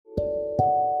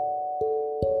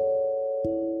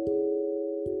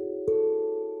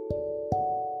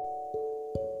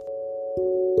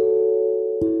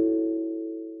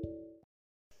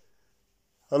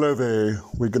Hello there.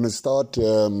 We're going to start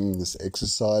this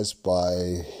exercise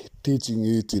by teaching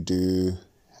you to do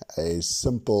a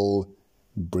simple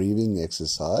breathing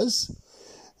exercise.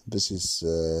 This is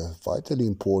vitally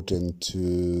important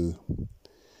to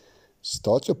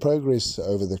start your progress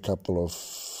over the couple of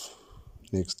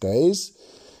next days,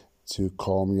 to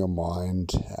calm your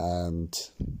mind and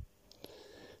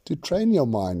to train your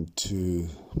mind to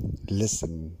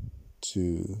listen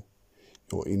to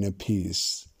your inner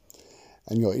peace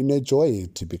and your inner joy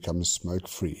to become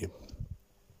smoke-free.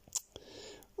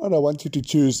 And I want you to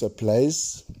choose a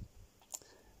place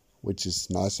which is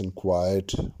nice and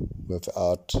quiet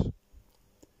without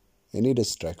any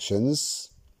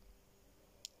distractions.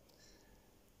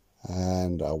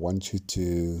 And I want you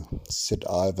to sit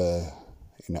either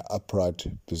in an upright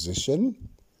position,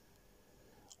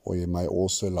 or you may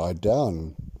also lie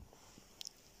down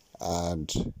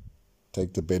and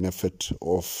take the benefit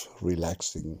of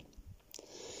relaxing.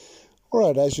 All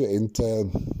right, as you enter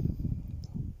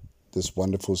this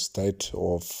wonderful state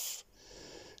of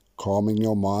calming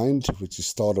your mind, which is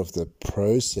start of the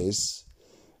process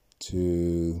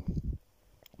to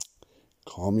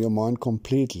calm your mind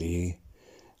completely,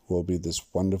 will be this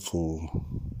wonderful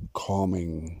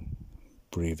calming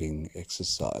breathing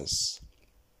exercise.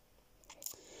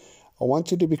 I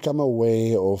want you to become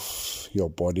aware of your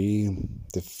body,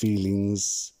 the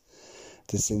feelings,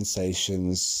 the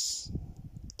sensations,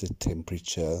 the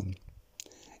temperature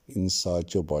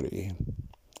inside your body,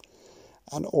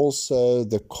 and also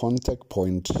the contact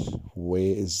point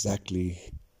where exactly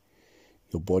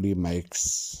your body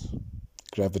makes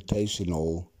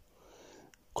gravitational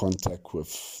contact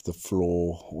with the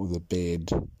floor or the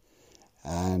bed.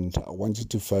 And I want you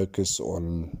to focus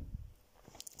on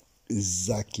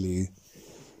exactly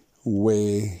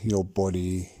where your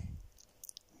body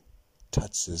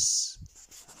touches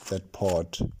that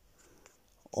part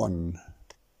on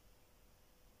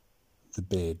the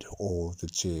bed or the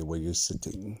chair where you're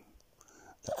sitting,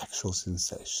 the actual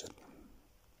sensation.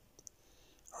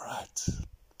 All right.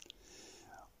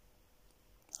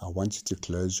 I want you to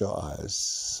close your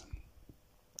eyes.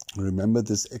 Remember,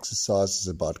 this exercise is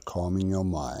about calming your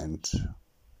mind.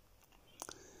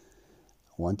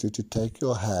 I want you to take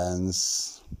your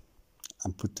hands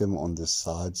and put them on the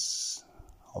sides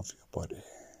of your body,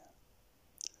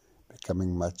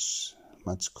 becoming much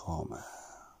calmer.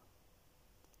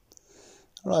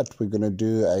 All right, we're going to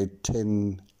do a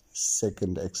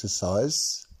 10-second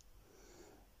exercise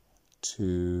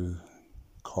to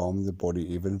calm the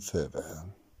body even further.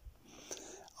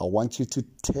 I want you to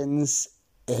tense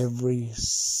every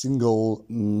single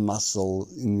muscle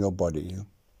in your body,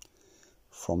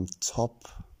 from top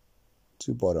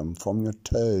to bottom, from your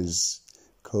toes,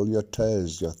 curl your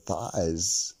toes, your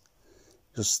thighs,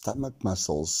 your stomach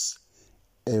muscles,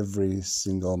 every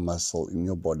single muscle in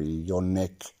your body, your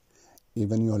neck,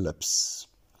 even your lips,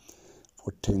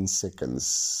 for 10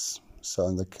 seconds. So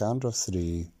on the count of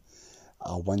 3,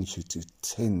 I want you to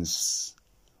tense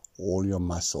all your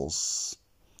muscles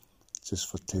just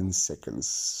for 10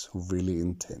 seconds, really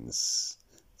intense.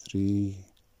 3,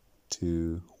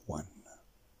 2, 1.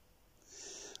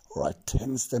 All right,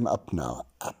 tense them up now.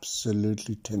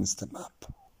 Absolutely tense them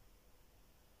up.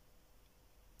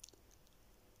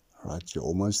 All right, you're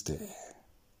almost there.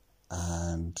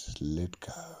 And let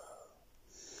go.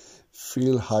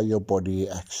 Feel how your body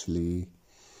actually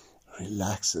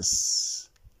relaxes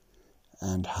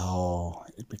and how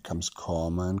it becomes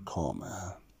calmer and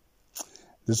calmer.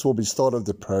 This will be start of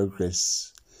the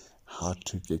progress, how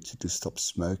to get you to stop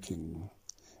smoking,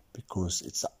 because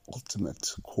it's the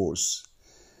ultimate course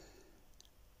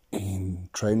in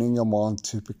training your mind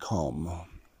to be calm.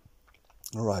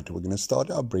 All right, we're going to start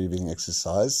our breathing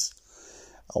exercise.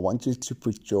 I want you to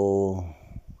put your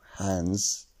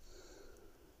hands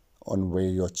on where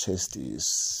your chest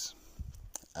is,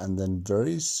 and then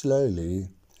very slowly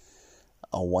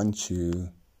I want you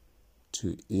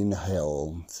to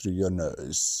inhale through your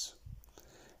nose.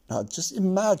 Now just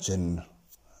imagine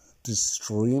this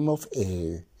stream of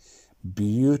air,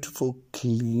 beautiful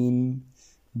clean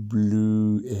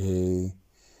blue air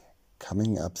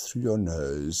coming up through your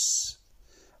nose,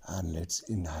 and let's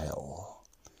inhale.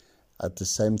 At the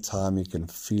same time, you can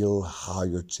feel how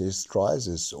your chest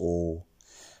rises or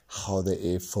how the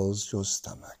air fills your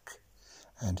stomach.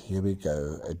 And here we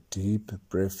go, a deep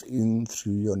breath in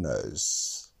through your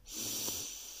nose.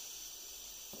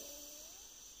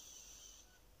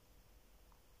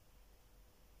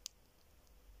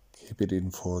 Keep it in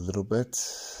for a little bit,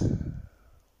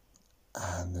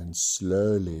 and then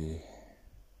slowly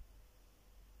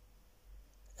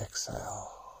exhale.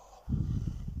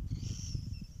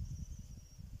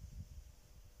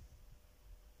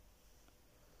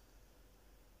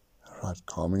 Right,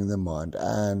 calming the mind.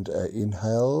 And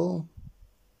inhale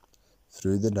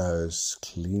through the nose,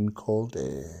 clean, cold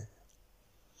air.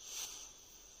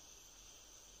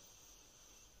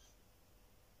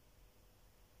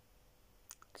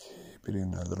 Keep it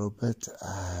in a little bit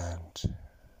and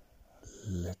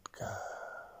let go.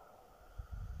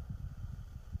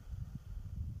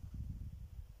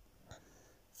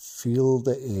 Feel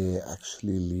the air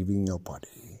actually leaving your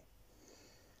body,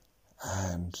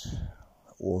 and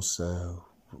also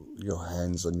your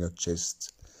hands on your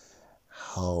chest,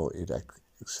 how it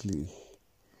actually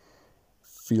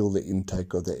feel the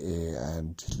intake of the air.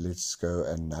 And let's go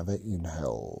another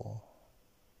inhale.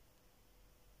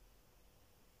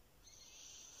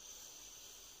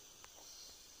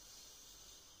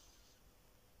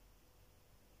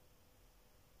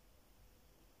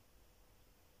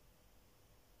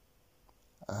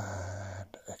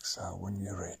 And exhale when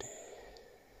you're ready.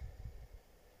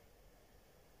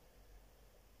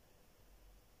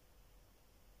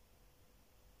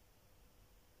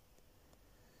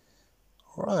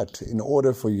 All right, in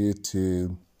order for you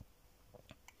to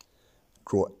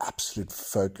draw absolute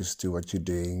focus to what you're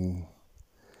doing,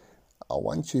 I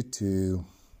want you to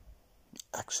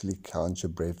actually count your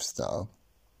breaths now.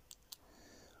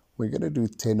 We're going to do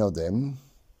 10 of them.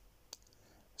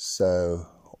 So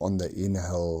on the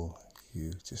inhale,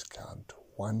 you just count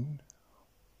 1.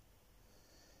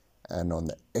 And on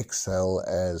the exhale,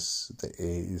 as the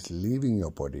air is leaving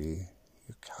your body,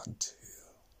 you count 2.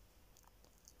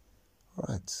 All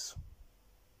right.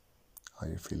 Are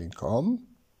you feeling calm?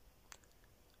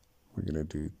 We're going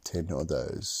to do 10 of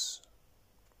those.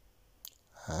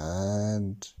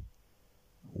 And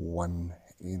 1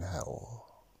 inhale.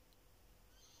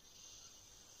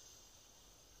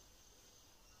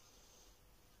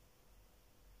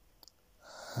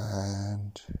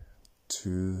 And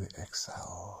 2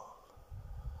 exhale.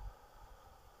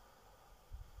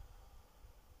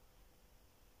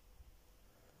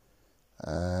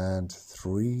 And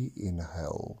 3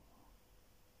 inhale.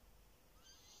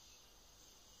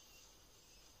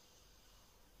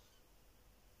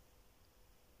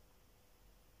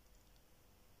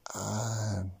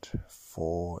 And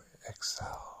 4 exhale.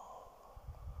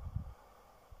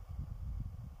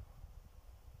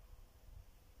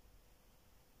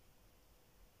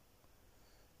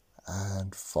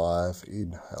 And 5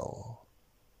 inhale.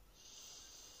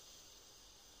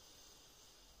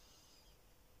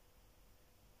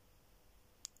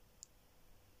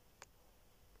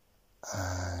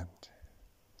 And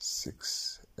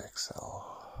 6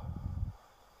 exhale.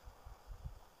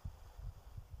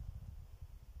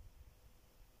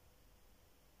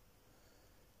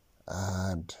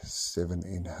 And 7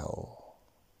 inhale.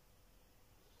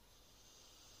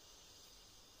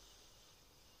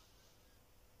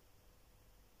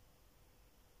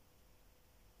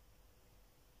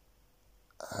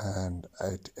 And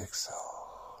 8 exhale.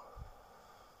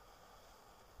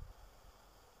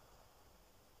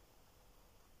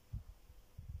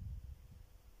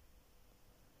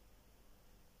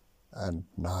 And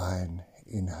 9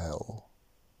 inhale.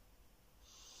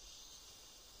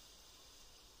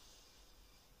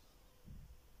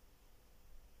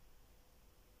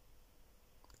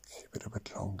 Keep it a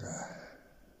bit longer.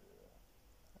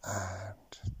 And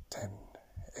 10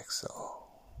 exhale.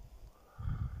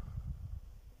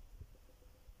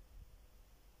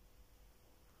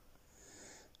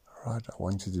 Right, I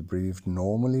want you to breathe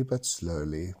normally but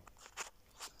slowly.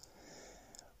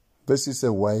 This is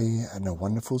a way and a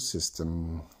wonderful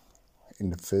system in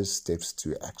the first steps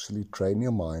to actually train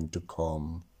your mind to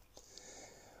calm.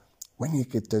 When you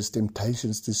get those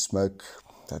temptations to smoke,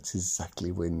 that's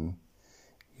exactly when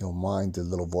your mind, the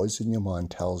little voice in your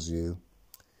mind tells you,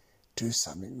 do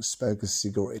something, smoke a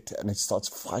cigarette, and it starts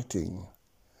fighting.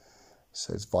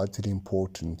 So it's vitally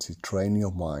important to train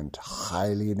your mind,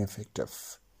 highly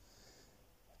ineffective,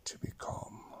 to be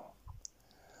calm.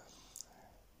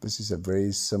 This is a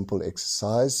very simple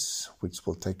exercise which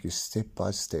will take you step by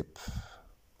step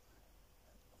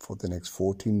for the next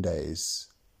 14 days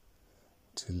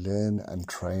to learn and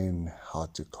train how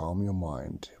to calm your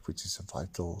mind, which is a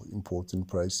vital, important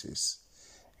process.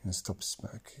 You're going to stop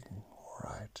smoking. All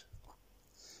right.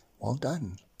 Well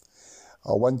done.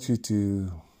 I want you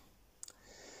to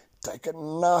take a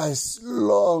nice,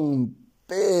 long,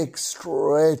 big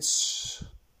stretch,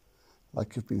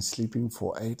 like you've been sleeping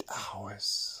for 8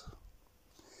 hours.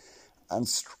 And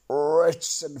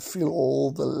stretch and feel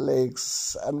all the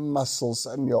legs and muscles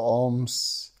and your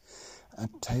arms. And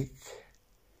take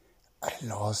a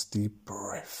last deep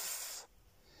breath.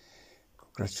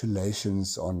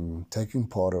 Congratulations on taking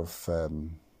part of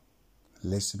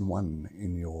lesson 1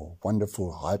 in your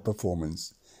wonderful high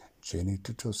performance journey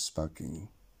to smoking.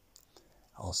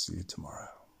 I'll see you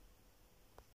tomorrow.